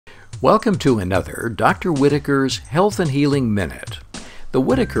Welcome to another Dr. Whitaker's Health and Healing Minute. The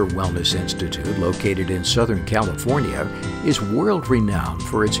Whitaker Wellness Institute, located in Southern California, is world-renowned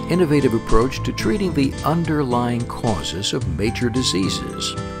for its innovative approach to treating the underlying causes of major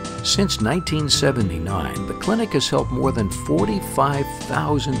diseases. Since 1979, the clinic has helped more than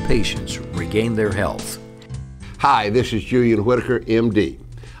 45,000 patients regain their health. Hi, this is Julian Whitaker, MD.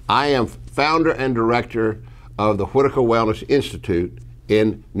 I am founder and director of the Whitaker Wellness Institute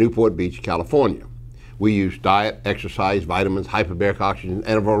in Newport Beach, California. We use diet, exercise, vitamins, hyperbaric oxygen,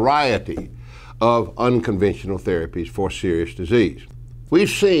 and a variety of unconventional therapies for serious disease. We've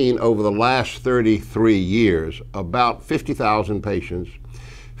seen over the last 33 years about 50,000 patients.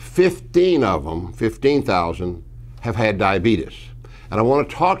 15,000 have had diabetes. And I want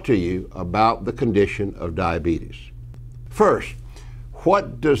to talk to you about the condition of diabetes. First,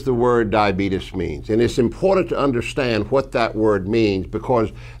 what does the word diabetes mean? And it's important to understand what that word means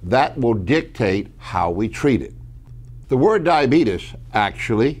because that will dictate how we treat it. The word diabetes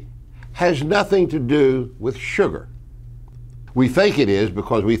actually has nothing to do with sugar. We think it is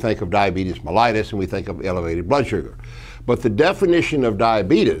because we think of diabetes mellitus and we think of elevated blood sugar. But the definition of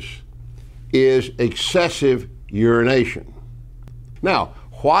diabetes is excessive urination. Now,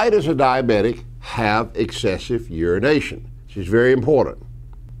 why does a diabetic have excessive urination? This is very important.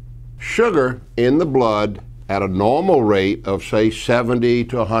 Sugar in the blood at a normal rate of, say, 70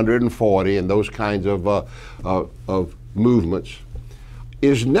 to 140, and those kinds of movements,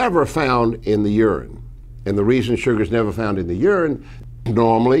 is never found in the urine. And the reason sugar is never found in the urine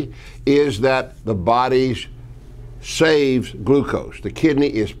normally is that the body saves glucose. The kidney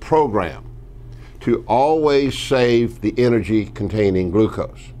is programmed to always save the energy containing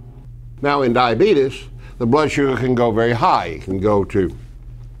glucose. Now in diabetes, the blood sugar can go very high. It can go to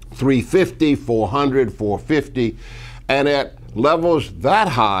 350, 400, 450, and at levels that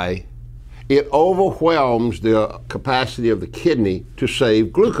high, it overwhelms the capacity of the kidney to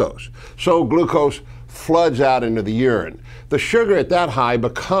save glucose. So glucose floods out into the urine. The sugar at that high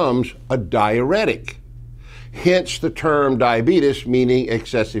becomes a diuretic, hence the term diabetes, meaning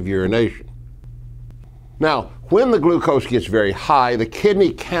excessive urination. Now, when the glucose gets very high, the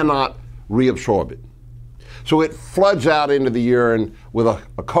kidney cannot reabsorb it. So it floods out into the urine with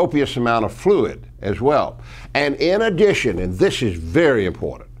a copious amount of fluid as well. And in addition, and this is very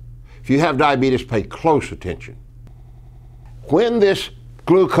important, if you have diabetes, pay close attention. When this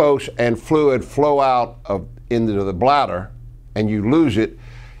glucose and fluid flow out into the bladder and you lose it,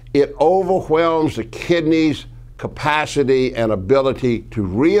 it overwhelms the kidney's capacity and ability to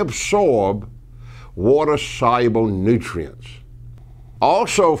reabsorb water-soluble nutrients.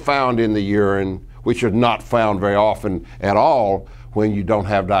 Also found in the urine, which are not found very often at all when you don't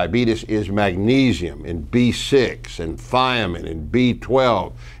have diabetes, is magnesium and B6 and thiamine and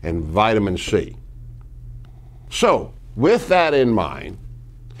B12 and vitamin C. So, with that in mind,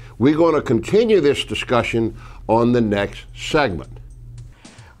 we're going to continue this discussion on the next segment.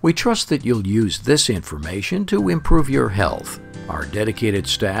 We trust that you'll use this information to improve your health. Our dedicated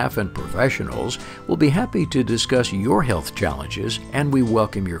staff and professionals will be happy to discuss your health challenges, and we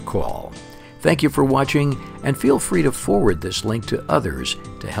welcome your call. Thank you for watching, and feel free to forward this link to others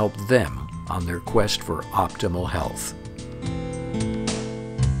to help them on their quest for optimal health.